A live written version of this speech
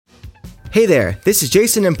Hey there, this is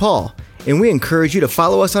Jason and Paul, and we encourage you to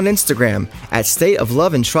follow us on Instagram at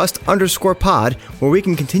stateofloveandtrust_pod, where we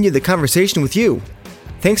can continue the conversation with you.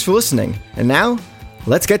 Thanks for listening, and now,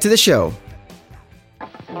 let's get to the show.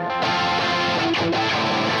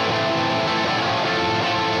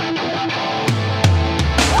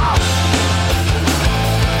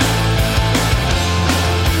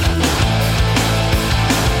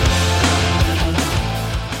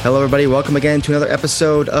 Hello, everybody. Welcome again to another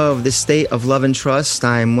episode of The State of Love and Trust.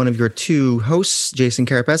 I'm one of your two hosts, Jason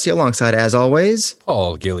Carapesi, alongside, as always,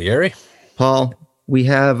 Paul Guglieri. Paul, we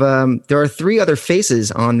have there are three other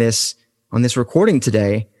faces on this recording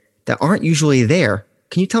today that aren't usually there.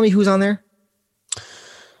 Can you tell me who's on there?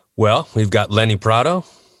 Well, we've got Lenny Prado.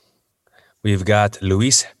 We've got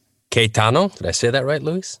Luis Caetano. Did I say that right,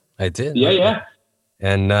 Luis? I did. Yeah.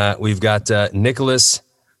 And we've got Nicholas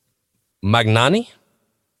Magnani.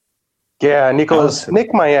 Yeah, Nick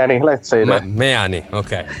Maiani, let's say that. Maiani,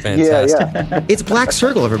 okay, fantastic. Yeah. It's Black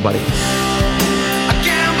Circle, everybody. I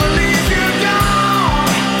can't believe you're gone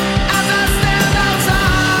as I stand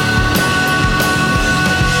outside.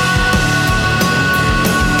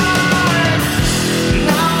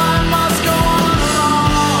 Now I must go on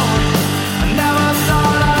alone. I never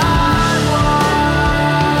thought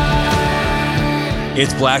I'd walk.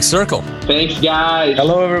 It's Black Circle. Thanks, guys.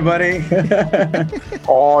 Hello, everybody.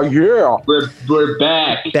 Oh, yeah. We're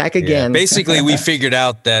back. Back again. Yeah, basically, we figured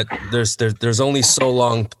out that there's only so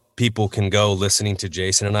long people can go listening to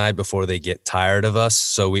Jason and I before they get tired of us.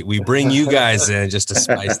 So we bring you guys in just to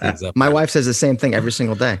spice things up. My wife says the same thing every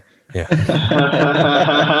single day. Yeah.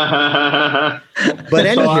 But So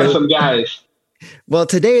anywho, awesome, guys. well,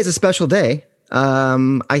 today is a special day.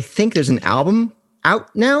 I think there's an album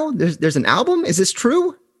out now. There's an album. Is this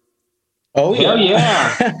true? Oh, Hell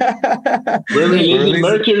yeah. We're releasing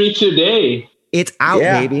Mercury today. It's out,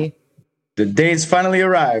 Yeah. baby. The day's finally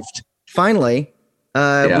arrived. Finally.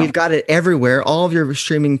 We've got it everywhere. All of your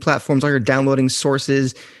streaming platforms, all your downloading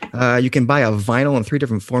sources. You can buy a vinyl in 3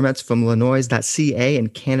 different formats from Lanois.ca in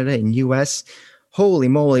Canada and US. Holy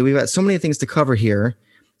moly, we've got so many things to cover here.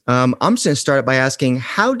 I'm just going to start it by asking,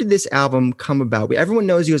 how did this album come about? Everyone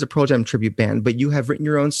knows you as a Pearl Jam tribute band, but you have written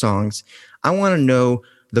your own songs. I want to know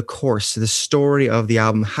the course, the story of the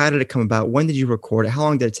album. How did it come about? When did you record it? How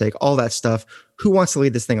long did it take? All that stuff. Who wants to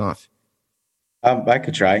lead this thing off? I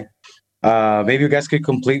could try. Maybe you guys could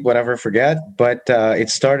complete whatever I forget, but it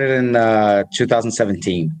started in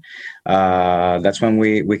 2017. That's when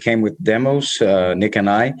we came with demos, Nick and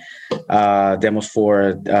I, demos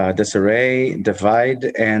for Disarray, Divide,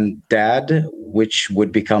 and Dad, which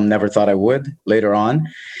would become Never Thought I Would later on.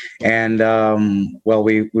 And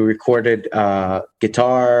we recorded acoustic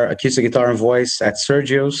guitar and voice at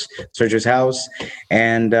Sergio's house,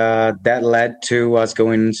 and that led to us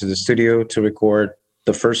going into the studio to record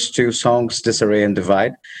the first 2 songs, Disarray and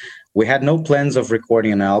Divide. We had no plans of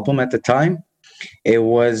recording an album at the time. It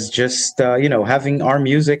was just, having our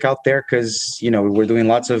music out there because, we were doing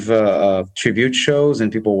lots of tribute shows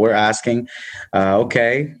and people were asking,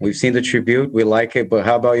 okay, we've seen the tribute, we like it, but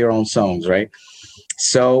how about your own songs, right?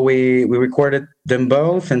 So we recorded them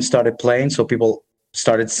both and started playing. So people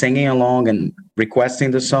started singing along and requesting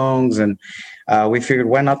the songs. And we figured,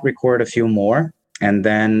 why not record a few more? And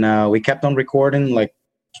then we kept on recording like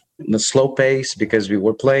in a slow pace because we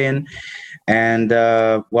were playing. And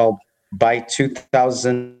by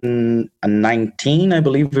 2019, I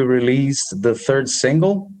believe we released the 3rd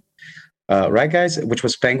single, right, guys? Which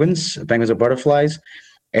was Penguins or Butterflies.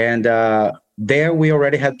 And there we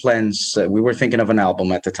already had plans. We were thinking of an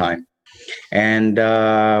album at the time. And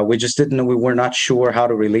we just didn't know, we were not sure how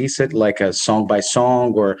to release it, like a song by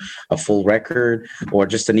song or a full record or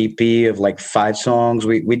just an EP of like 5 songs.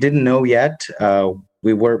 We didn't know yet.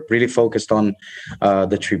 We were really focused on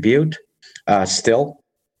the tribute still.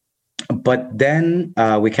 But then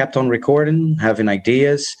we kept on recording, having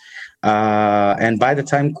ideas. And by the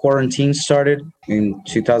time quarantine started in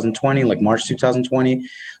 2020, like March 2020,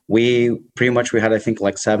 we had, I think,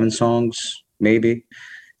 like 7 songs, maybe.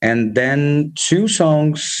 And then 2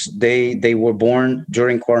 songs, they were born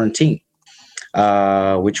during quarantine,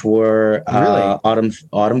 which were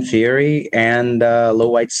Autumn Theory and Low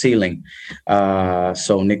White Ceiling.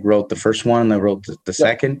 So Nick wrote the first one, and I wrote the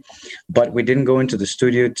second. But we didn't go into the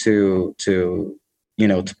studio to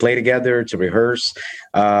play together, to rehearse.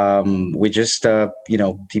 We just,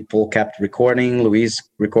 people kept recording. Luis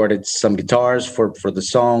recorded some guitars for the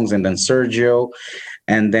songs, and then Sergio.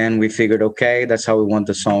 And then we figured, okay, that's how we want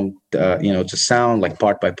the song, to sound, like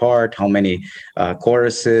part by part, how many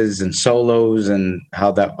choruses and solos and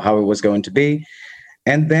how it was going to be.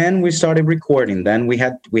 And then we started recording. Then we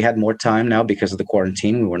had more time now because of the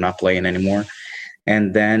quarantine. We were not playing anymore.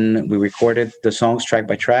 And then we recorded the songs track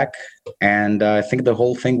by track. And I think the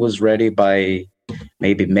whole thing was ready by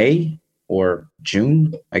maybe May or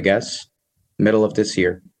June, I guess, middle of this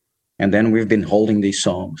year. And then we've been holding these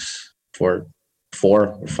songs for 4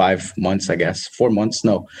 or 5 months, I guess. 4 months,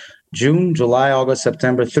 no. June, July, August,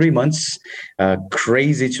 September, 3 months.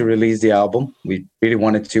 Crazy to release the album. We really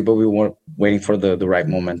wanted to, but we were waiting for the right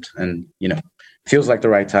moment. And, feels like the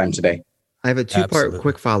right time today. I have a two-part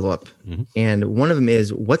quick follow-up. Mm-hmm. And one of them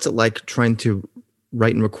is, what's it like trying to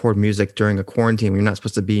write and record music during a quarantine when you're not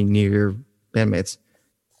supposed to be near your bandmates?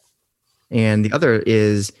 And the other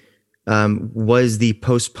is, was the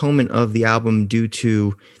postponement of the album due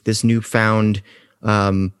to this newfound,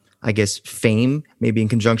 I guess, fame, maybe in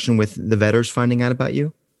conjunction with the Vetters finding out about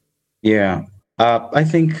you? Yeah, I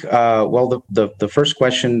think, the first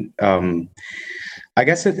question, I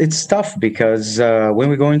guess it's tough because when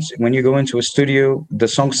you go into a studio, the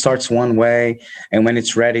song starts one way, and when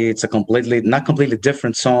it's ready, it's not completely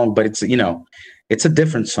different song, but it's a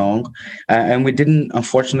different song, and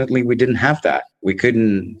unfortunately, we didn't have that. We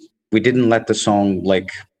didn't let the song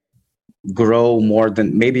grow more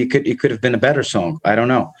than maybe it could have been a better song. I don't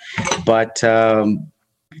know, but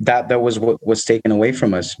that was what was taken away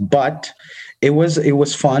from us. But it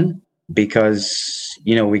was fun because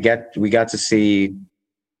we got to see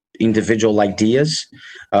individual ideas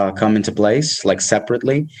come into place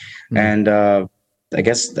separately, mm-hmm. And I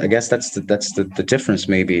guess that's the difference,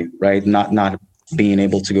 maybe, right? Not being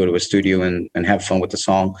able to go to a studio and have fun with the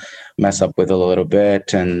song, mess up with it a little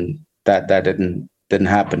bit, and that didn't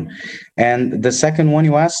happen. And the second one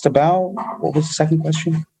you asked about, what was the second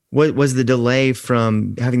question? What was the delay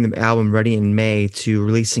from having the album ready in May to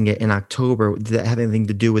releasing it in October? Did that have anything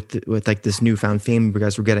to do with this newfound fame you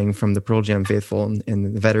guys were getting from the Pearl Jam faithful and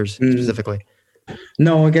the Vetters specifically?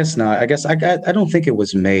 No, I guess not. I guess I don't think it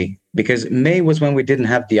was May, because May was when we didn't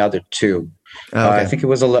have the other two. Oh, okay. I think it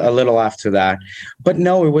was a little after that, but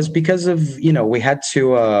no, it was because of we had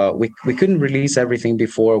to we couldn't release everything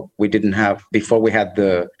before we had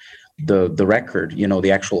the record,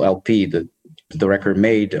 the actual LP, the record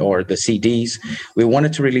made, or the CDs. We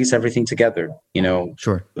wanted to release everything together,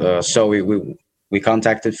 Sure. So we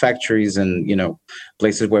contacted factories and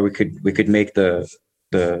places where we could make the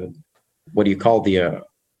what do you call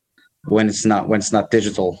when it's not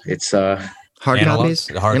digital, it's hard copies?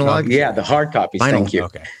 Analog? Yeah, the hard copies. Vinyl. Thank you.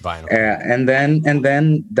 Okay, vinyl. And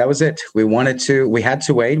then that was it. We had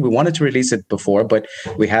to wait. We wanted to release it before, but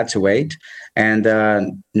we had to wait. And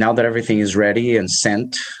now that everything is ready and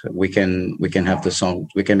sent, we can have the song.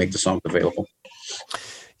 We can make the song available.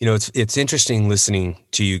 It's interesting listening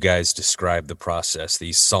to you guys describe the process.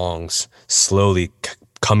 These songs slowly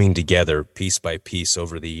coming together piece by piece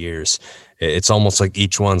over the years. It's almost like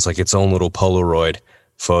each one's like its own little Polaroid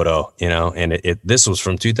photo, and this was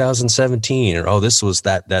from 2017, or this was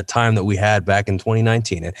that time that we had back in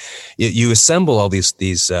 2019. And you assemble all these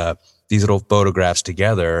little photographs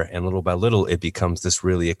together, and little by little it becomes this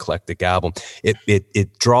really eclectic album.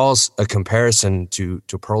 It draws a comparison to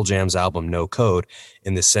Pearl Jam's album No Code,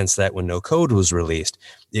 in the sense that when No Code was released,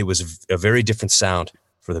 it was a very different sound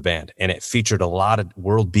for the band, and it featured a lot of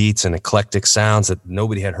world beats and eclectic sounds that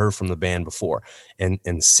nobody had heard from the band before. And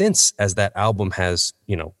since, as that album has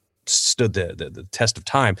stood the test of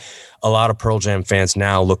time, a lot of Pearl Jam fans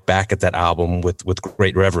now look back at that album with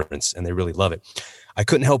great reverence, and they really love it. I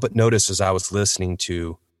couldn't help but notice as I was listening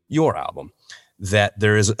to your album that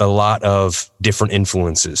there is a lot of different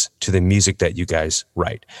influences to the music that you guys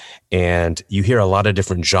write, and you hear a lot of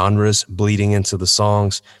different genres bleeding into the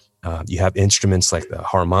songs. You have instruments like the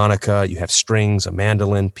harmonica, you have strings, a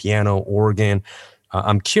mandolin, piano, organ.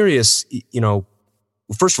 I'm curious,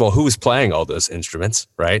 first of all, who is playing all those instruments,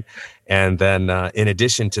 right? And then in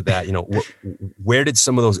addition to that, where did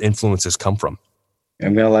some of those influences come from?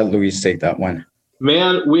 I'm going to let Luis take that one.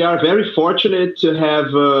 Man, we are very fortunate to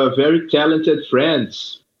have very talented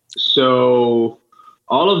friends. So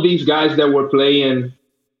all of these guys that were playing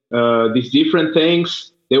these different things,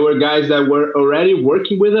 they were guys that were already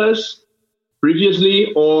working with us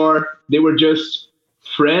previously, or they were just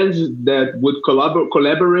friends that would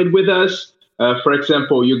collaborate with us. For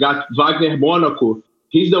example, you got Wagner Monaco.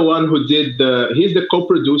 He's the one who he's the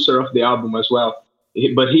co-producer of the album as well.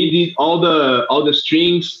 But he did all the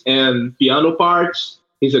strings and piano parts.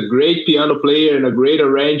 He's a great piano player and a great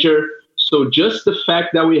arranger. So just the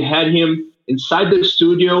fact that we had him inside the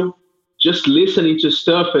studio, just listening to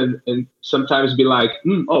stuff and sometimes be like,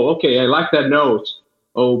 okay, I like that note.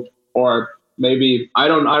 Oh, or maybe I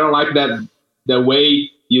don't like that the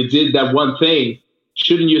way you did that one thing.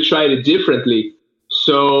 shouldn't you try it differently?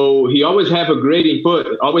 So he always had a great input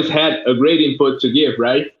to give,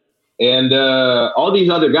 right? And all these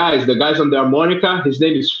other guys, the guys on the harmonica, his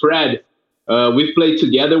name is Fred. We've played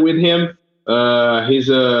together with him. He's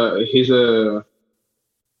a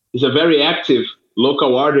very active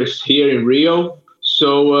local artist here in Rio.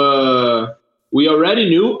 So we already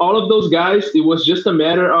knew all of those guys. It was just a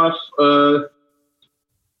matter of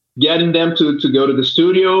getting them to go to the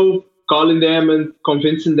studio, calling them and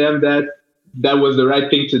convincing them that was the right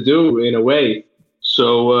thing to do in a way.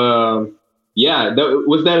 So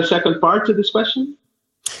was that a second part to this question?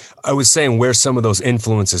 I was saying where some of those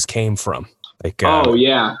influences came from. Like,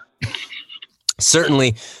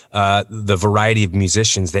 certainly the variety of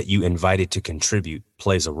musicians that you invited to contribute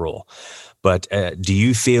plays a role. But do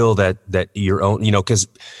you feel that your own, because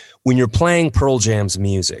when you're playing Pearl Jam's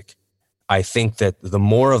music, I think that the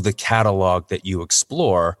more of the catalog that you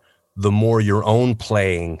explore, the more your own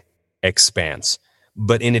playing expands.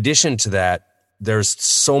 But in addition to that, there's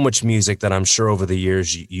so much music that I'm sure over the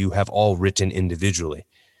years you have all written individually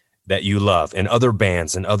that you love, and other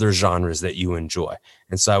bands and other genres that you enjoy.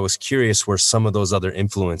 And so I was curious where some of those other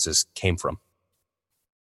influences came from.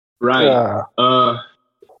 Right.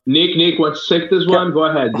 Nick wants to take this one? Go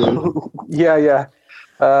ahead, dude. Yeah.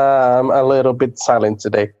 I'm a little bit silent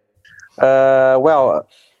today. One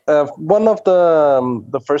of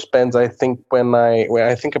the first bands I think when I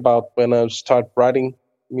start writing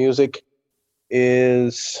music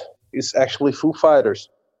is actually Foo Fighters,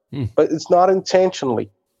 but it's not intentionally.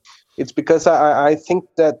 It's because I think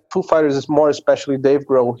that Foo Fighters is more, especially Dave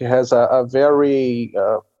Grohl. He has a very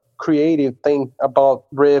creative thing about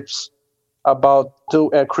riffs, about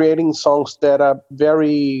creating songs that are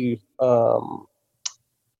very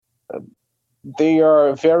they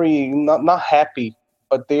are very not happy,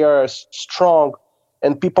 but they are strong,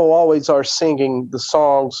 and people always are singing the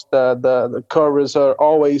songs. The chorus are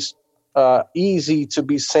always easy to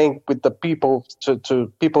be sang with the people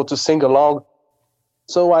to sing along.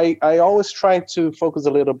 So I always try to focus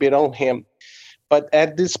a little bit on him, but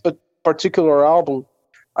at this particular album,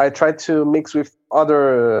 I try to mix with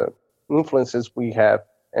other influences we have.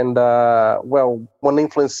 And one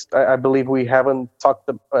influence I believe we haven't talked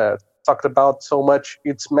about so much.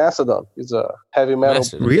 It's Mastodon. It's a heavy metal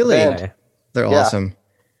really band. They're awesome.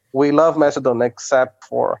 We love Mastodon except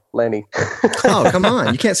for Lenny. Oh, come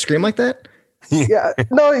on. You can't scream like that? Yeah,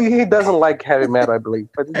 no, he doesn't like heavy metal, I believe.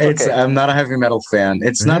 But it's okay. I'm not a heavy metal fan.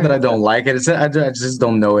 It's not that I don't like it. I just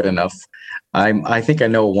don't know it enough. I think I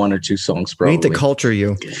know one or two songs. Probably. We need to culture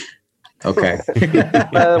you. Okay.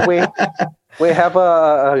 We have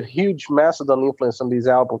a huge Mastodon influence on this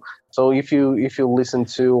album. So if you listen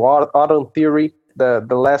to Autumn Theory, the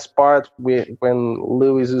last part when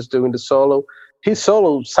Lewis is doing the solo, his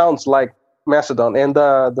solo sounds like Mastodon, and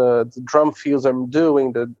the drum fills I'm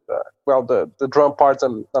doing, the drum parts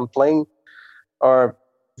I'm playing are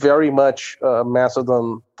very much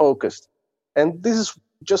Mastodon focused. And this is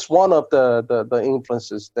just one of the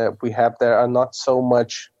influences that we have that are not so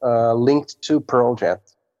much linked to Pearl Jam,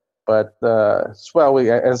 but as well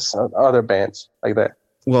as other bands like that.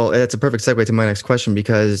 Well, that's a perfect segue to my next question,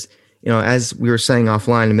 because as we were saying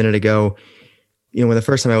offline a minute ago, when the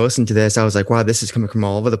first time I listened to this, I was like, wow, this is coming from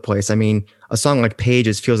all over the place. I mean, a song like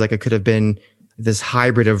Pages feels like it could have been this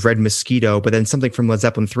hybrid of Red Mosquito, but then something from Led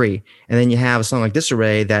Zeppelin 3. And then you have a song like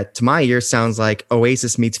Disarray that, to my ear, sounds like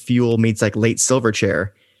Oasis meets Fuel meets like late Silverchair.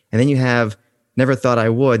 And then you have Never Thought I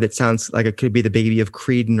Would that sounds like it could be the baby of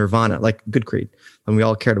Creed and Nirvana, like good Creed, and we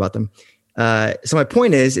all cared about them. So my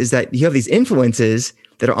point is that you have these influences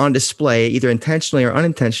that are on display, either intentionally or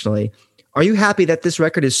unintentionally. Are you happy that this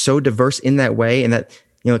record is so diverse in that way, and that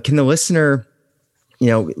can the listener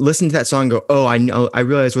listen to that song and go, oh, I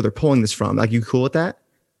realize where they're pulling this from? Like, you cool with that?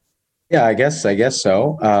 Yeah, I guess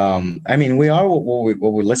so. I mean, we are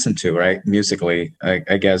what we listen to, right? Musically,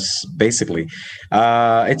 I guess, basically.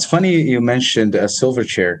 It's funny you mentioned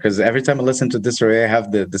Silverchair, because every time I listen to Disarray, I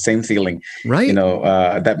have the same feeling. Right.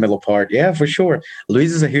 That middle part. Yeah, for sure.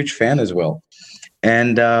 Luis is a huge fan as well.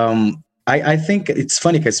 And I think it's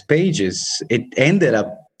funny because Pages, it ended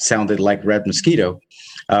up sounded like Red Mosquito.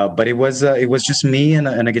 But it was just me and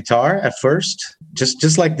a guitar at first,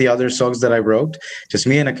 just like the other songs that I wrote, just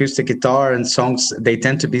me and acoustic guitar. And songs, they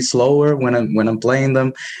tend to be slower when I'm playing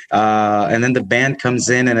them, and then the band comes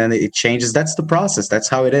in and then it changes. That's the process. That's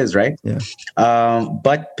how it is, right? Yeah.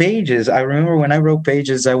 But Pages, I remember when I wrote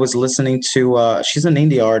Pages, I was listening to she's an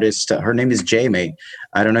indie artist. Her name is J-May.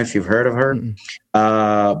 I don't know if you've heard of her,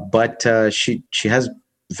 but she has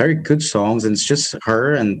very good songs, and it's just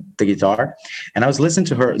her and the guitar. And I was listening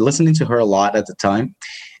to her a lot at the time,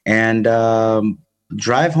 and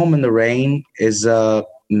Drive Home in the Rain is my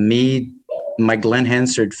Glenn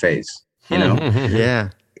Hansard phase, you know? Yeah.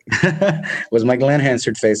 Was my Glenn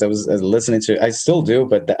Hansard phase. I was listening to, I still do,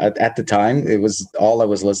 but at the time, it was all I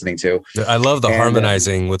was listening to. I love the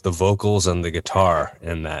harmonizing with the vocals and the guitar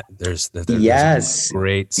in that. There's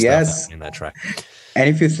great stuff in that track. And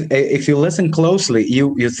if you listen closely,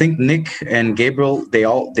 you think Nick and Gabriel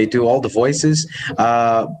they do all the voices,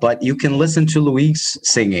 but you can listen to Luis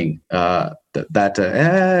singing as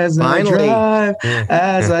I drive.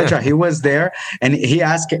 He was there and he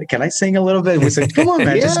asked, "Can I sing a little bit?" And we said, "Come on,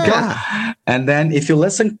 man, just go." And then if you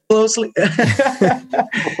listen closely,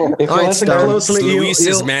 Luis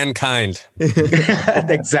is mankind.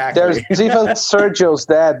 Exactly. There's even Sergio's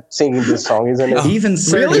dad singing this song, isn't it? Even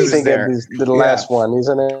Sergio's singing there. The last one,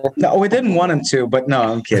 isn't it? No, we didn't want him to, but no,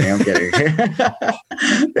 I'm kidding. The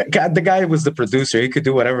guy was the producer. He could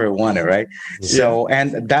do whatever he wanted, right? Yeah. So,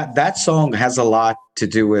 and that song has a lot to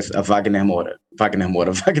do with Wagner Moura. Wagner Moura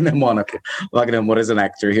is an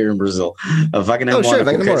actor here in Brazil. Wagner Moura. Sure,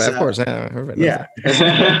 Wagner Moura, of course. Yeah.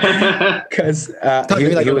 Because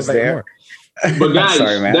he was there. But guys,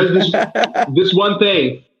 sorry, man. There's this one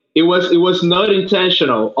thing. It was not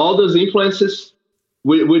intentional. All those influences,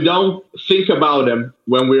 we don't think about them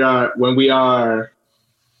when we are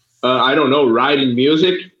I don't know, writing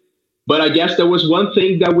music. But I guess there was one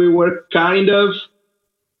thing that we were kind of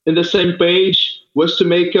in the same page, was to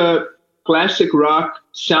make a classic rock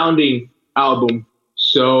sounding album.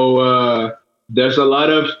 So there's a lot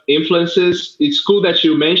of influences. It's cool that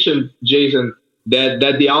you mentioned, Jason, that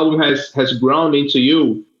the album has grown into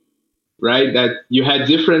you, right? That you had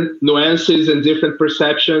different nuances and different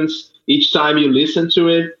perceptions each time you listen to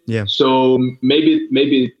it. Yeah. So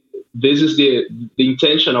maybe this is the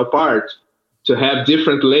intentional part, to have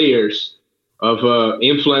different layers of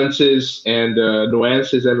influences and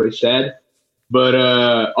nuances, as I said. But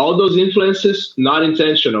all those influences, not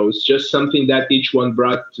intentional. It's just something that each one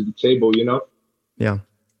brought to the table, you know? Yeah.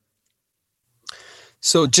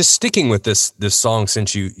 So just sticking with this song,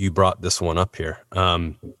 since you brought this one up here,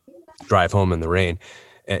 Drive Home in the Rain.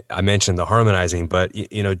 I mentioned the harmonizing, but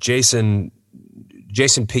Jason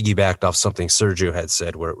piggybacked off something Sergio had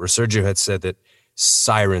said, where Sergio had said that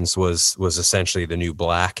Sirens was essentially the new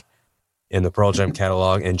Black in the Pearl Jam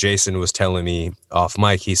catalog, and Jason was telling me off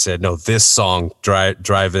mic, he said, "No, this song, Drive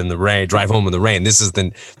Home in the Rain, this is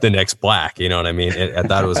the next Black." You know what I mean? I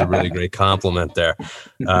thought it was a really great compliment there.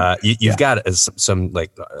 You've got some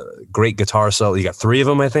great guitar solo. You got 3 of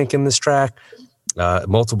them, I think, in this track.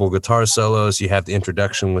 Multiple guitar solos. You have the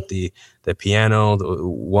introduction with the piano, the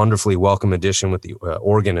wonderfully welcome addition with the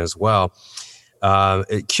organ as well.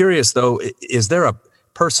 Curious though, is there a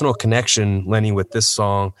personal connection, Lenny, with this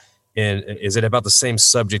song? And is it about the same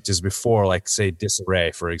subject as before, like say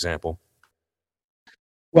Disarray, for example?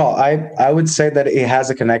 Well, I would say that it has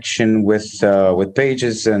a connection with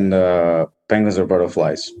Pages and Penguins or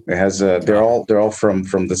Butterflies. It has they're all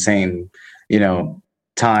from the same,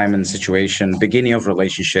 time and situation, beginning of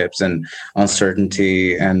relationships and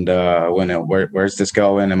uncertainty, and where's this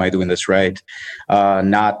going? Am I doing this right?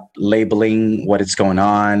 Not labeling what is going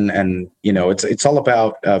on, and it's all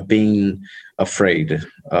about being afraid.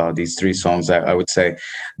 These 3 songs, I would say.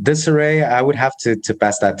 Disarray, I would have to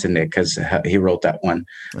pass that to Nick, because he wrote that one.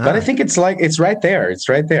 But I think it's right there. It's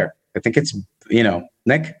right there. I think it's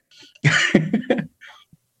Nick.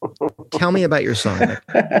 Tell me about your song, Nick.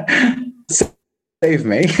 Save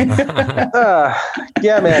me.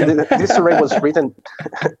 Yeah, man. Disarray was written.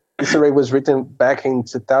 Disarray was written back in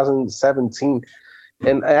 2017,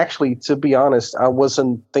 and actually, to be honest, I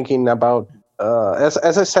wasn't thinking about. As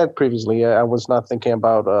I said previously, I was not thinking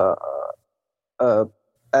about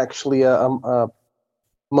actually a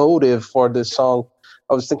motive for this song.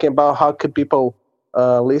 I was thinking about how could people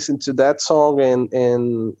listen to that song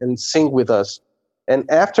and sing with us. And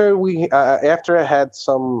after I had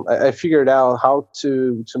I figured out how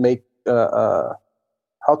to make the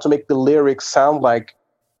lyrics sound like,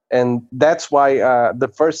 and that's why the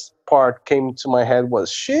first part came to my head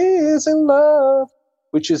was "She is in love,"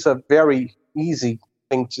 which is a very easy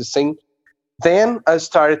thing to sing. Then I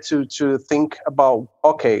started to think about,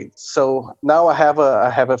 okay, so now I have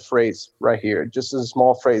a phrase right here, just a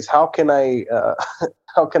small phrase. How can I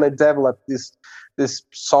develop this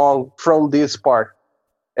song from this part?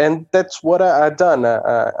 And that's what I've done.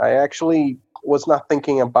 I actually was not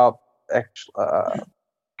thinking about a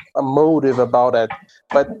motive about it,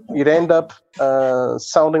 but it ended up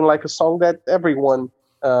sounding like a song that everyone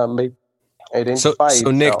may identify.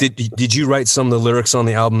 So Nick, did you write some of the lyrics on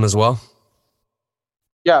the album as well?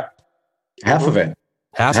 Yeah. Half of it.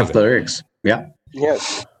 Half of the lyrics. Yeah.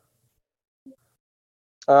 Yes.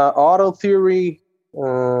 Auto Theory,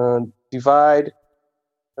 Divide,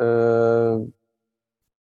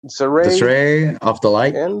 Desiree, Off the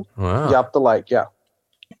Light. and Wow. Off the Light, yeah.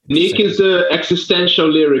 Nick is the existential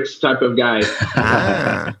lyrics type of guy.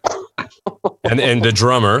 Ah. And the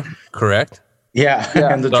drummer, correct? Yeah,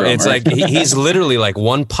 Yeah. and the So drummer. it's like he's literally like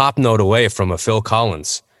one pop note away from a Phil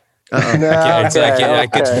Collins. Okay.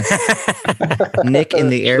 Nick in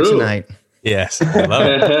the air True. tonight. Yes, I love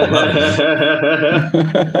it. I love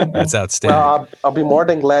it. That's outstanding. Well, I'll be more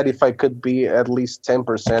than glad if I could be at least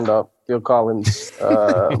 10% of Phil Collins'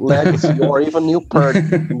 legacy, or even Newport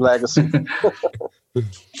legacy.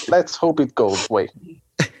 Let's hope it goes away.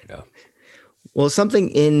 Well, something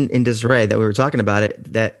in Desiree that we were talking about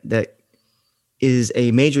it that is a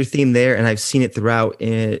major theme there, and I've seen it throughout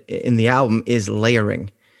in the album, is layering.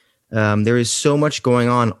 There is so much going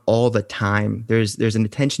on all the time. There's an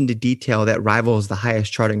attention to detail that rivals the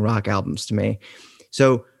highest charting rock albums to me.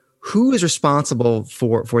 So who is responsible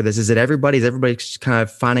for this? Is it everybody? Is everybody kind of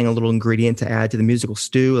finding a little ingredient to add to the musical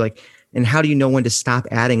stew? Like, and how do you know when to stop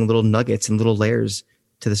adding little nuggets and little layers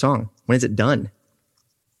to the song? When is it done?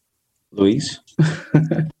 Luis?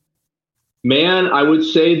 Man, I would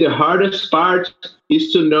say the hardest part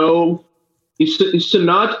is to know, is to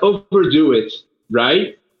not overdo it,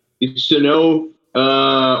 right? It's to know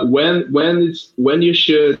when you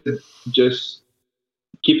should just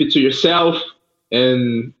keep it to yourself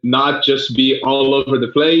and not just be all over the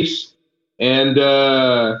place. And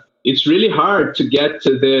it's really hard to get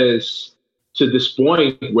to this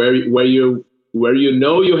point where you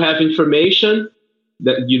know you have information,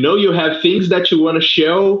 that you know you have things that you want to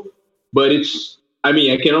show, but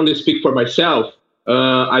I can only speak for myself.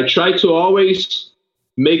 I try to always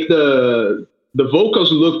make the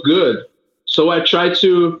vocals look good. So I try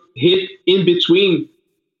to hit in between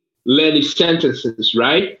Lenny's sentences,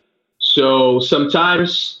 right? So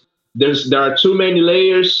sometimes there are too many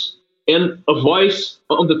layers and a voice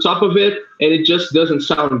on the top of it, and it just doesn't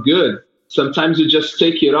sound good. Sometimes you just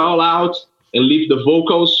take it all out and leave the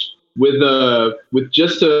vocals with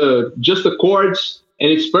just the chords, and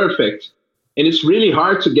it's perfect. And it's really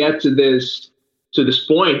hard to get to this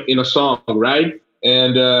point in a song, right?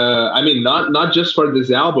 And not just for this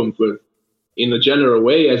album, but in a general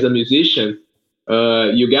way, as a musician,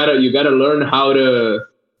 you gotta learn how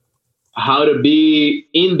to be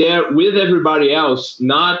in there with everybody else,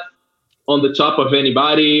 not on the top of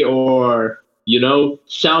anybody, or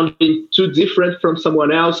sounding too different from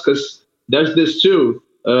someone else. Because there's this too.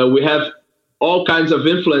 We have all kinds of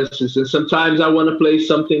influences, and sometimes I want to play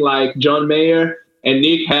something like John Mayer, and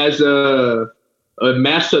Nick has a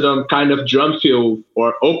Mastodon kind of drum fill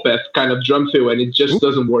or Opeth kind of drum fill, and it just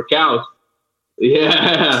doesn't work out.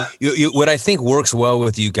 Yeah. What I think works well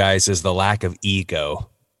with you guys is the lack of ego,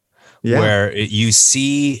 where you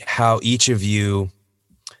see how each of you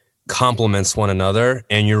complements one another,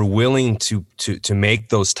 and you're willing to make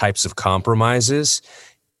those types of compromises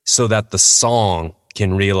so that the song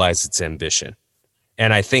can realize its ambition.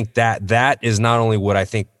 And I think that is not only what I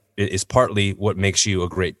think is partly what makes you a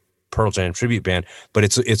great Pearl Jam tribute band, but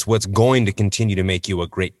it's what's going to continue to make you a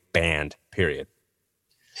great band, period.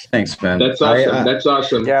 Thanks, man. That's awesome. That's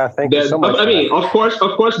awesome. Yeah, thank you so much. Of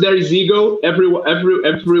course, there is ego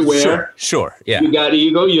everywhere. Sure. Yeah. You got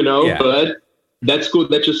ego, but that's cool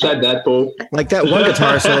that you said that, Paul. Like that one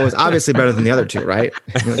guitar solo was obviously better than the other two, right?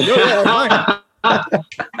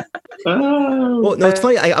 Well, no, it's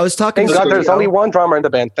funny. I was talking. Thank God there's only one drummer in the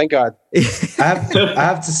band. Thank God. I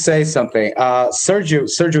have to say something.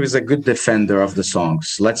 Sergio is a good defender of the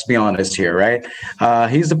songs. Let's be honest here, right?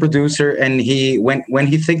 He's the producer, and when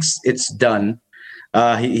he thinks it's done,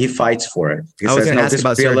 he fights for it. He says, "No, this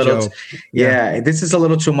could be a little. This is a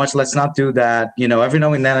little too much. Let's not do that." Every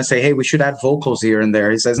now and then I say, "Hey, we should add vocals here and there."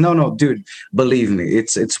 He says, "No, dude, believe me,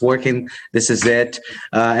 it's working. This is it."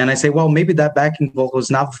 And I say, "Well, maybe that backing vocal is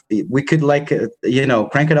not. We could crank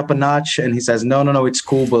it up a notch." And he says, "No, it's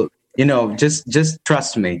cool, but just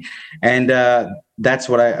trust me." And that's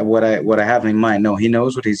what I have in mind. No, he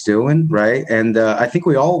knows what he's doing, right? And I think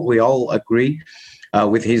we all agree.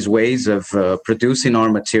 With his ways of producing our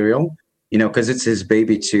material, because it's his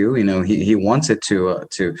baby too. He wants it to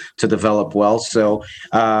develop well. So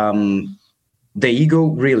the ego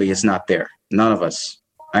really is not there. None of us.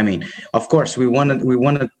 Of course, I want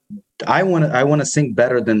to sing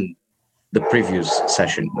better than the previous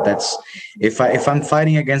session. That's if I'm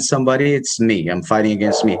fighting against somebody, it's me. I'm fighting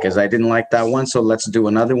against me because I didn't like that one. So let's do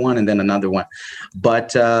another one and then another one.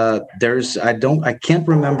 But I can't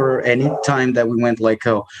remember any time that we went like,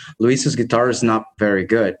 oh, Luis's guitar is not very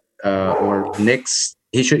good, or Nick's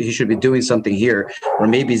he should be doing something here. Or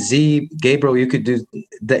maybe Z, Gabriel, you could do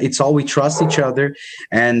that. It's all, we trust each other,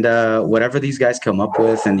 and whatever these guys come up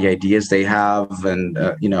with and the ideas they have, and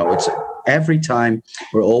it's every time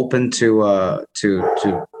we're open to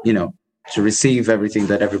to receive everything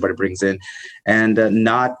that everybody brings in, and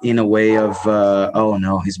not in a way of oh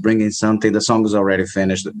no, he's bringing something, the song is already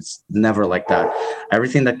finished. It's never like that.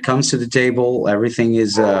 Everything that comes to the table, everything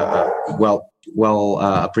is well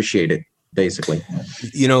appreciated, basically.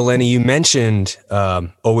 Lenny, you mentioned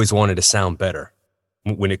always wanted to sound better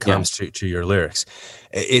when it comes to your lyrics.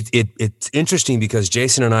 It's interesting because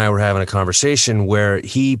Jason and I were having a conversation where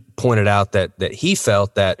he pointed out that he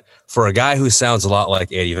felt that for a guy who sounds a lot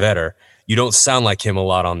like Eddie Vedder, you don't sound like him a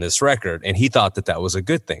lot on this record, and he thought that was a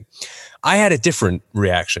good thing. I had a different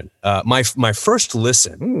reaction. My first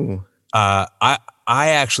listen, I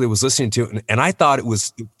actually was listening to it, and I thought it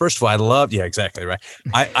was, first of all, I loved the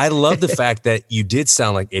fact that you did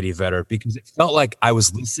sound like Eddie Vedder, because it felt like I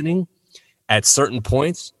was listening at certain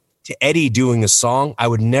points to Eddie doing a song I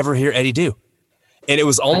would never hear Eddie do. And it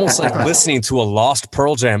was almost like listening to a lost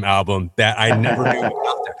Pearl Jam album that I never knew was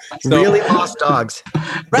out there. So, really lost dogs.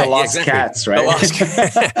 Right, the lost cats, right?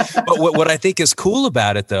 But what I think is cool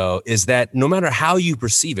about it, though, is that no matter how you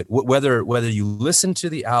perceive it, whether you listen to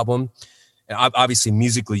the album, obviously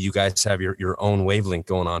musically you guys have your own wavelength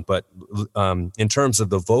going on, but in terms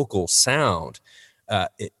of the vocal sound,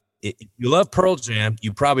 if you love Pearl Jam,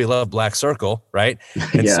 you probably love Black Circle, right?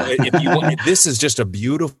 And so if you want, this is just a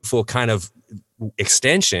beautiful kind of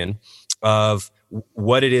extension of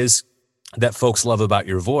what it is that folks love about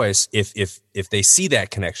your voice. If they see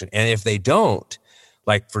that connection, and if they don't,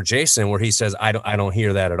 like for Jason, where he says, I don't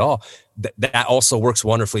hear that at all. That also works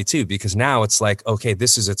wonderfully too, because now it's like, okay,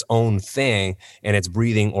 this is its own thing and it's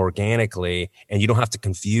breathing organically, and you don't have to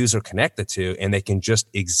confuse or connect the two, and they can just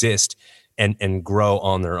exist and grow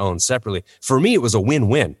on their own separately. For me, it was a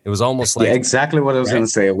win-win. It was almost like exactly what I was going to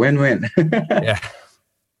say, a win-win. Yeah.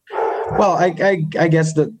 Well, I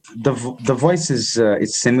guess the voice is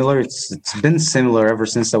it's similar. It's been similar ever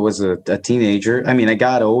since I was a teenager. I mean, I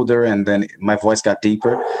got older and then my voice got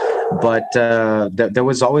deeper, but there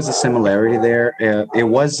was always a similarity there. It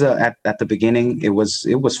was at the beginning. It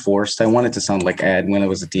was forced. I wanted to sound like Ed when I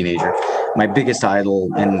was a teenager, my biggest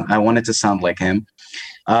idol, and I wanted to sound like him.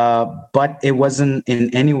 But it wasn't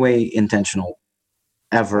in any way intentional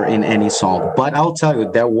ever in any song. But I'll tell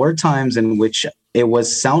you, there were times in which it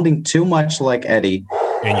was sounding too much like Eddie.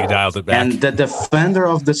 And you dialed it back. And the defender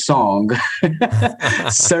of the song,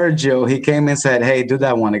 Sergio, he came and said, hey, do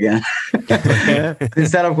that one again.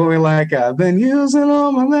 Instead of going like, I've been using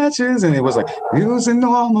all my matches. And he was like, using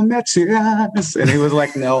all my matches. And he was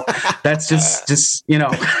like, no, that's just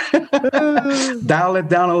dial it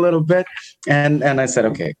down a little bit. And I said,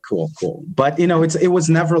 okay, cool. But, it was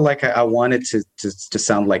never like I wanted to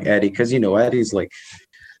sound like Eddie, because, Eddie's like,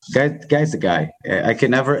 guy's the guy. I could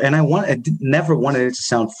never, and I never wanted it to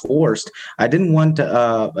sound forced. I didn't want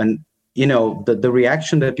the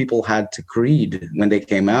reaction that people had to Creed when they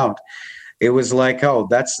came out. It was like, oh,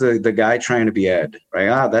 that's the guy trying to be Ed,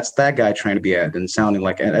 right? That's that guy trying to be Ed and sounding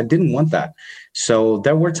like Ed. I didn't want that. So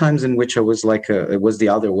there were times in which I was like, it was the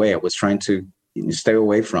other way. I was trying to stay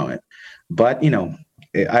away from it. But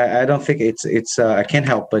I don't think it's I can't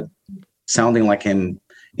help but sounding like him,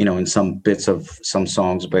 in some bits of some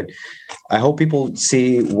songs. But I hope people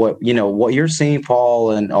see what you're seeing,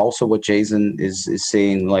 Paul, and also what Jason is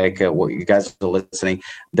seeing, like what you guys are listening.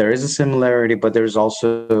 There is a similarity, but there's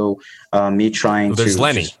also me trying to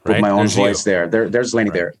Lenny, put right? my own There's voice you. there. There's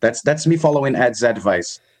Lenny there. That's me following Ed's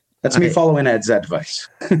advice. That's me following Ed's advice.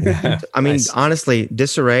 I mean, honestly,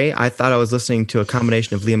 Disarray, I thought I was listening to a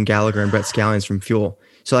combination of Liam Gallagher and Brett Scallions from Fuel.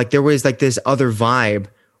 So like there was like this other vibe,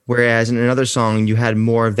 whereas in another song you had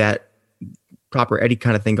more of that proper Eddie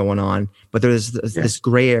kind of thing going on. But there's this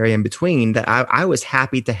gray area in between that I was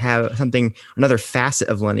happy to have another facet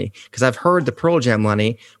of Lenny, because I've heard the Pearl Jam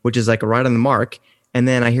Lenny, which is like a right on the mark. And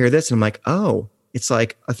then I hear this and I'm like, oh, it's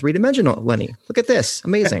like a 3-dimensional Lenny. Look at this.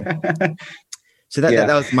 Amazing. So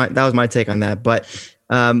that was my take on that. But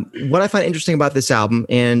what I find interesting about this album,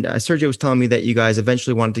 and Sergio was telling me that you guys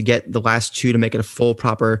eventually wanted to get the last two to make it a full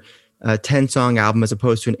proper 10-song album as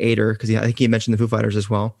opposed to an 8-er, because I think he mentioned the Foo Fighters as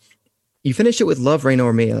well. You finished it with Love Reign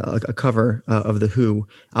Over Me, a cover of The Who,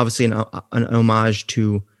 obviously an homage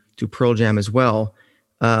to Pearl Jam as well,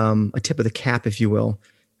 a tip of the cap, if you will.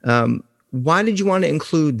 Why did you want to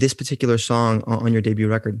include this particular song on your debut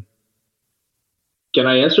record? Can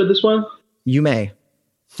I answer this one? You may.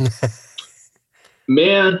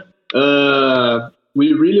 Man,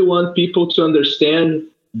 we really want people to understand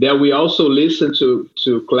that we also listen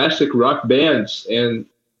to classic rock bands and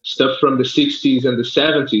stuff from the 60s and the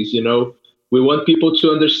 70s. We want people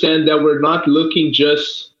to understand that we're not looking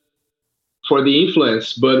just for the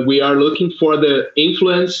influence, but we are looking for the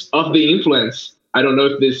influence of the influence. I don't know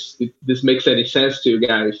if this makes any sense to you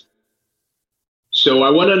guys. So I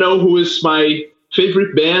want to know who is my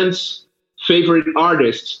favorite band's favorite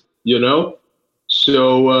artist,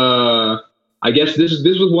 So I guess this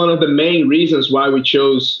was one of the main reasons why we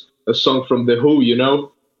chose a song from The Who,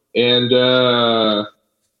 And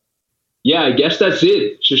I guess that's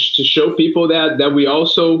it. Just to show people that we're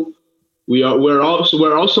also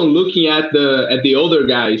looking at the older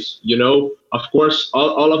guys, Of course,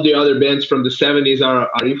 all of the other bands from the 70s are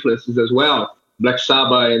influences as well. Black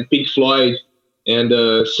Sabbath and Pink Floyd. And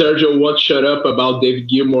Sergio won't shut up about David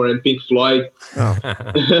Gilmour and Pink Floyd. Oh.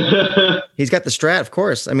 He's got the Strat, of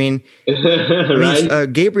course. I mean, right?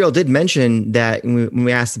 Gabriel did mention that when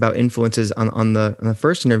we asked about influences on the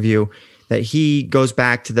first interview, that he goes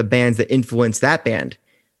back to the bands that influenced that band.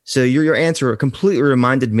 So your answer completely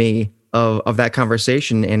reminded me of that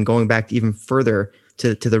conversation, and going back even further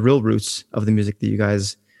to the real roots of the music that you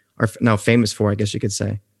guys are now famous for, I guess you could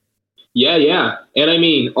say. Yeah. And I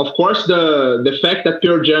mean, of course, the fact that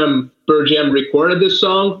Pearl Jam recorded this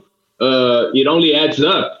song, it only adds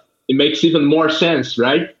up. It makes even more sense,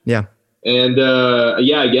 right? Yeah. And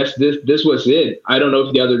I guess this was it. I don't know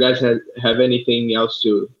if the other guys have anything else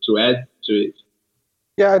to add to it.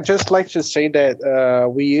 Yeah, I'd just like to say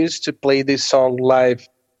that we used to play this song live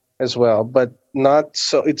as well, but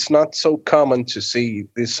it's not so common to see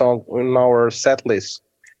this song in our set list.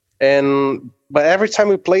 But every time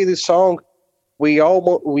we play this song, we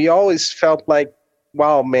always felt like,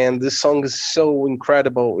 wow, man, this song is so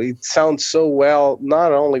incredible. It sounds so well,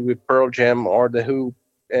 not only with Pearl Jam or The Who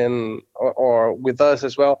or with us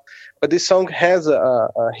as well, but this song has a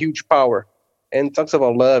huge power and talks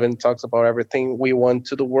about love and talks about everything we want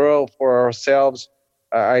to the world for ourselves.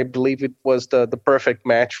 I believe it was the perfect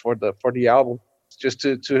match for the album, just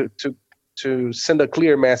to send a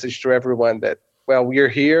clear message to everyone that, well, we are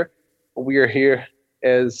here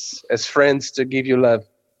as friends to give you love.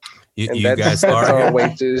 You guys that's are our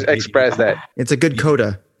way to express that. It's a good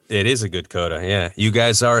coda. It is a good coda, yeah. You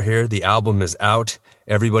guys are here. The album is out.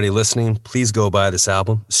 Everybody listening, please go buy this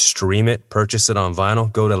album, stream it, purchase it on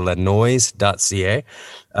vinyl. Go to lenoise.ca.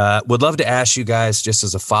 Would love to ask you guys, just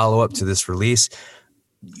as a follow-up to this release,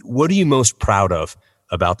 what are you most proud of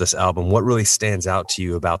about this album? What really stands out to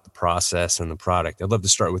you about the process and the product? I'd love to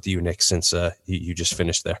start with you, Nick, since you just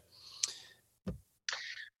finished there.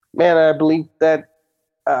 Man, I believe the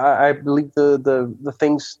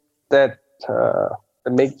things that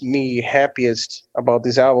make me happiest about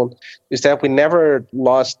this album is that we never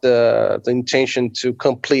lost the intention to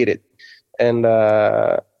complete it, and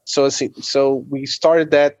so we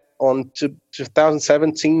started that on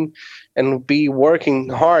 2017, and be working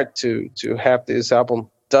hard to have this album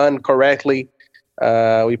done correctly.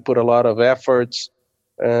 We put a lot of efforts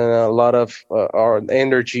and a lot of our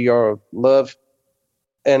energy, our love.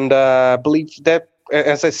 And I believe that,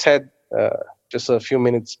 as I said just a few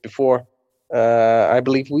minutes before, I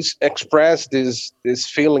believe we expressed these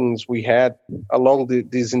feelings we had along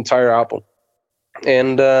this entire album.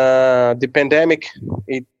 And the pandemic,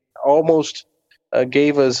 it almost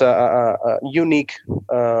gave us a unique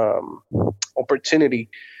opportunity,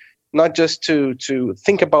 not just to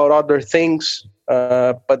think about other things,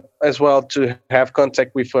 but as well to have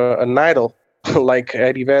contact with an idol like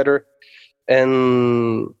Eddie Vedder.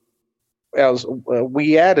 And as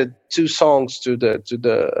we added 2 songs to the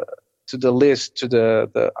list, to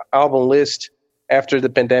the album list after the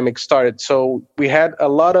pandemic started. So we had a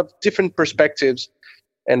lot of different perspectives,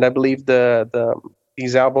 and I believe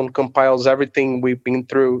this album compiles everything we've been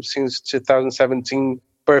through since 2017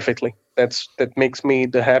 perfectly. That makes me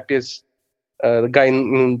the happiest guy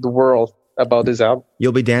in the world about this album.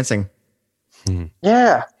 You'll be dancing.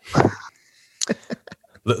 Yeah.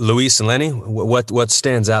 Luis and Lenny, what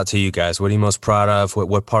stands out to you guys? What are you most proud of?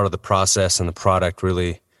 What part of the process and the product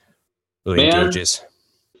really engages?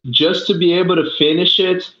 Just to be able to finish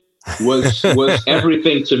it was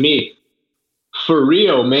everything to me. For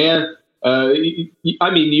real, man. I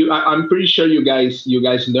mean, I'm pretty sure you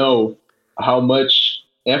guys know how much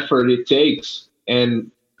effort it takes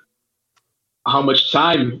and how much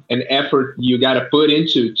time and effort you got to put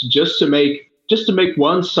into just to make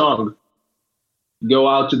one song go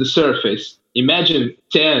out to the surface. Imagine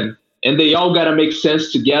 10, and they all got to make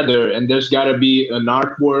sense together, and there's got to be an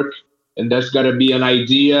artwork, and there's got to be an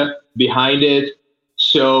idea behind it.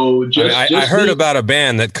 So I heard about a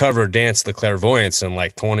band that covered Dance the Clairvoyance in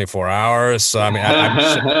like 24 hours. So I mean,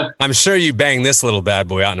 I'm sure you banged this little bad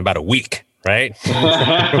boy out in about a week, right?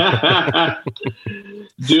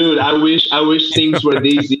 Dude, I wish things were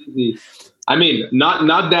this easy. I mean,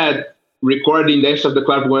 not that recording Dance of the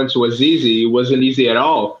Clairvoyance was easy. It wasn't easy at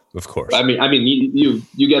all. Of course. I mean,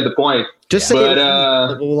 you get the point. Just say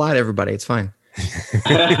we'll lie to everybody. It's fine.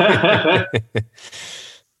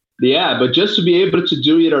 Yeah, but just to be able to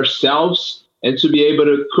do it ourselves and to be able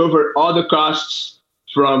to cover all the costs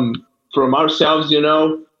from ourselves,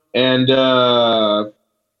 and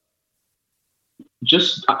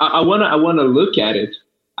just I wanna look at it.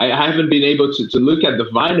 I haven't been able to look at the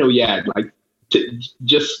vinyl yet, like to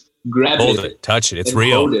just grab hold it, touch it. It's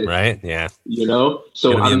real, right? Yeah.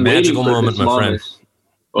 So I'm a magical moment, my friend.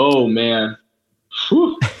 Oh man.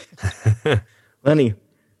 Whew. Lenny.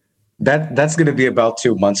 That's going to be about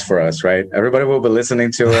 2 months for us, right? Everybody will be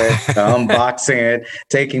listening to it, unboxing it,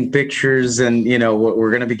 taking pictures, and we're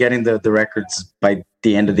going to be getting the records by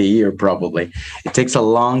the end of the year probably. It takes a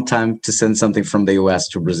long time to send something from the US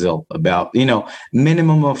to Brazil, about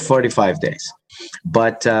minimum of 45 days.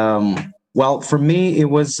 But well, for me it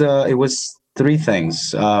was 3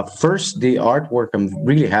 things. First, the artwork. I'm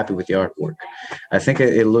really happy with the artwork. I think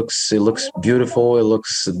it looks beautiful. It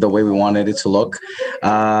looks the way we wanted it to look.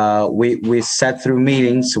 We sat through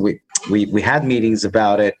meetings. We had meetings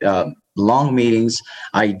about it, long meetings,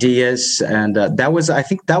 ideas, and I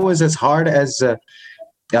think that was as hard as.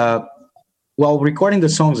 Well, recording the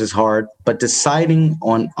songs is hard, but deciding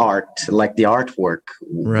on art, like the artwork,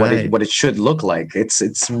 right, what it should look like,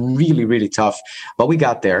 it's really, really tough. But we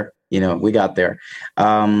got there. We got there.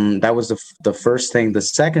 That was the first thing. The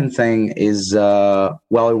second thing is, it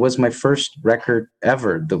was my first record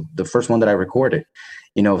ever, the first one that I recorded.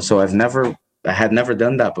 So I had never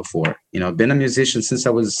done that before. I've been a musician since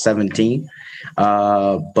I was 17,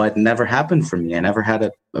 but never happened for me. I never had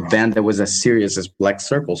a band that was as serious as Black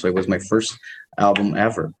Circle. So it was my first album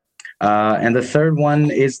ever. And the third one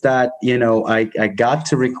is that, I got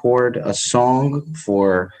to record a song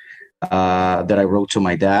for that I wrote to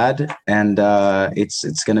my dad, and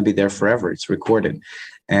it's going to be there forever. It's recorded.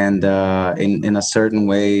 And in a certain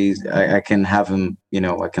way, I can have him,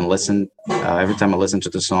 I can listen. Every time I listen to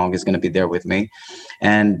the song, it's going to be there with me.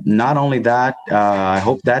 And not only that, I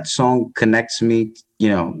hope that song connects me.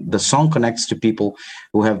 The song connects to people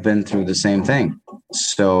who have been through the same thing.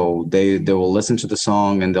 So they will listen to the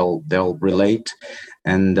song and they'll relate.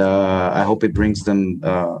 And I hope it brings them,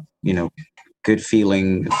 good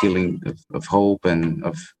feeling of hope, and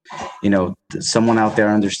of someone out there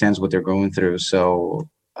understands what they're going through. So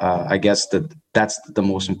I guess that's the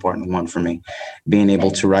most important one for me, being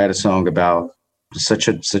able to write a song about such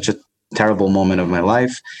a terrible moment of my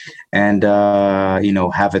life, and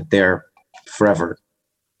have it there forever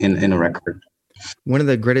in a record. One of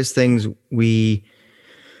the greatest things we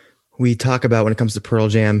talk about when it comes to Pearl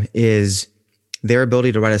Jam is their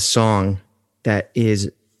ability to write a song that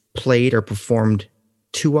is played or performed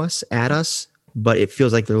to us, at us, but it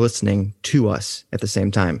feels like they're listening to us at the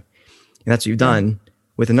same time. And that's what you've done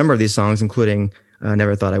with a number of these songs, including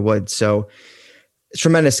Never Thought I Would. So it's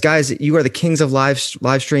tremendous. Guys, you are the kings of live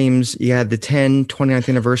streams. You had the 29th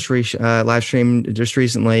anniversary live stream just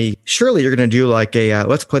recently. Surely you're going to do like a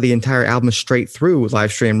let's play the entire album straight through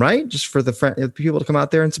live stream, right? Just for the people to come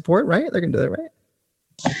out there and support, right? They're going to do that, right?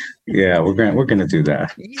 Yeah, we're gonna do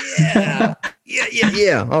that.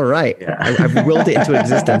 Yeah. All right. Yeah. I've willed it into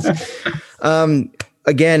existence.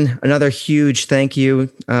 Again, another huge thank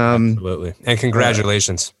you. Absolutely, and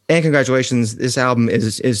congratulations. This album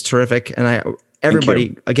is terrific, and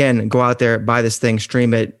everybody again, go out there, buy this thing,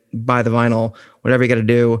 stream it, buy the vinyl, whatever you got to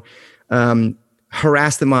do.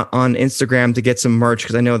 Harass them on Instagram to get some merch,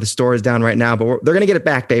 because I know the store is down right now, but they're gonna get it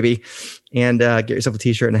back, baby. And get yourself a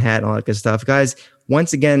t-shirt and a hat and all that good stuff, guys.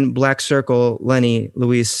 Once again, Black Circle, Lenny,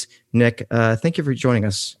 Luis, Nick, thank you for joining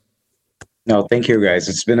us. No, thank you, guys.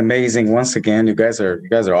 It's been amazing. Once again, you guys are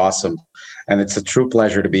awesome, and it's a true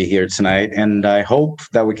pleasure to be here tonight. And I hope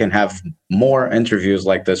that we can have more interviews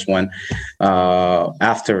like this one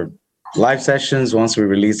after live sessions. Once we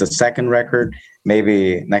release the second record,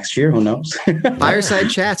 maybe next year. Who knows? Fireside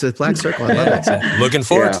chats with Black Circle. I love it. Looking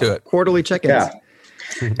forward to it. Quarterly check-ins. Yeah.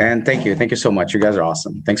 And thank you so much. You guys are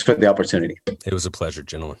awesome. Thanks for the opportunity. It was a pleasure,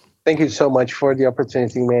 gentlemen. Thank you so much for the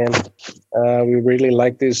opportunity, man. We really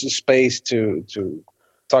like this space to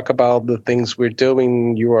talk about the things we're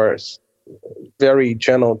doing. You are very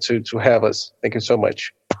gentle to have us. Thank you so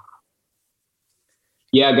much.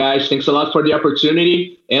 Yeah, guys, thanks a lot for the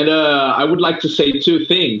opportunity. And I would like to say 2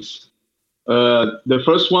 things. The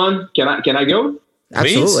first one, can I go?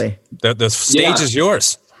 Absolutely. The stage is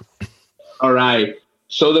yours. All right.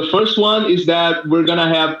 So the first one is that we're going to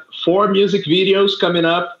have 4 music videos coming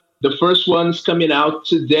up. The first one's coming out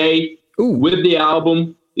today with the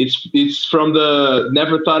album. It's from the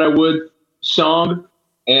Never Thought I Would song.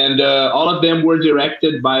 And all of them were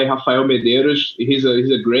directed by Rafael Medeiros. He's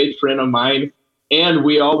a great friend of mine. And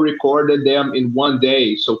we all recorded them in one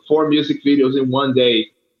day. So 4 music videos in one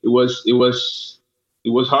day. It was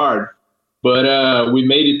hard, but we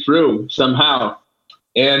made it through somehow.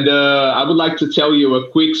 And I would like to tell you a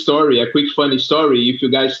quick funny story. If you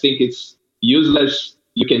guys think it's useless,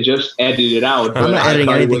 you can just edit it out. I'm not editing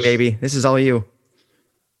anything, baby. This is all you.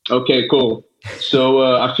 Okay, cool. So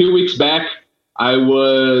a few weeks back, I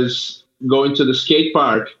was going to the skate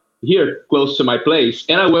park here close to my place,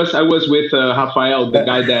 and I was with Rafael, the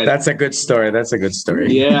guy that. That's a good story.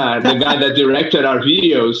 Yeah, the guy that directed our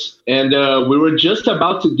videos, and we were just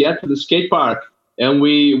about to get to the skate park, and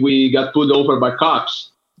we got pulled over by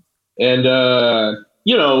cops, and it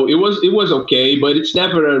was okay, but it's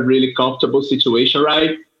never a really comfortable situation,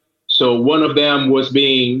 right? So one of them was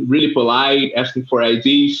being really polite, asking for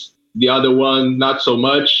IDs. The other one, not so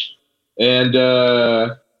much, and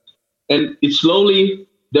it slowly.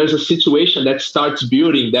 There's a situation that starts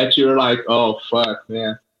building that you're like, oh fuck,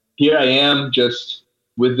 man. Here I am just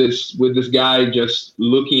with this guy just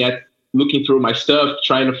looking through my stuff,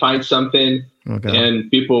 trying to find something. Okay. And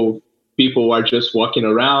people are just walking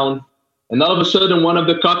around. And all of a sudden one of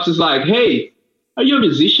the cops is like, hey, are you a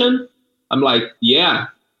musician? I'm like, yeah.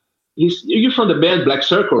 You're from the band Black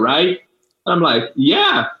Circle, right? I'm like,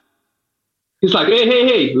 yeah. He's like,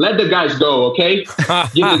 hey, let the guys go, okay?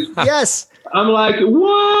 Yes. I'm like,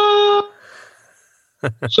 what?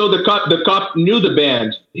 So the cop knew the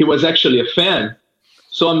band. He was actually a fan.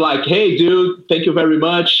 So I'm like, hey, dude, thank you very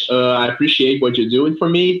much. I appreciate what you're doing for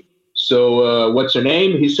me. So what's your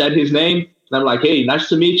name? He said his name. And I'm like, hey, nice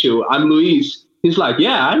to meet you. I'm Luis. He's like,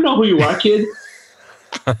 yeah, I know who you are, kid.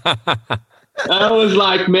 I was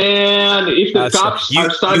like, man, if the cops are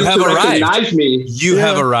starting to recognize me. You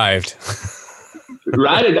have arrived.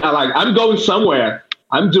 Right? I'm going somewhere.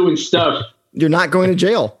 I'm doing stuff. You're not going to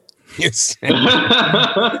jail. Yes.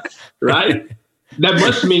 Right? That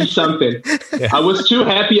must mean something. Yeah. I was too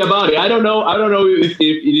happy about it. I don't know if it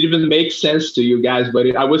even makes sense to you guys,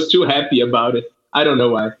 but I was too happy about it. I don't know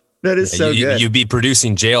why. That is so good. You'd be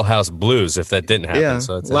producing Jailhouse Blues if that didn't happen. Yeah.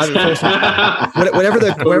 So it's whatever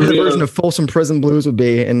the version of Folsom Prison Blues would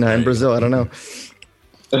be in Brazil. I don't know.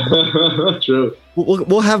 True.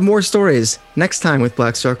 We'll have more stories next time with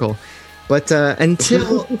Black Circle. But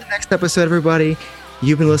until the next episode, everybody,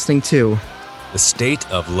 you've been listening to The State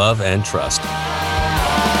of Love and Trust.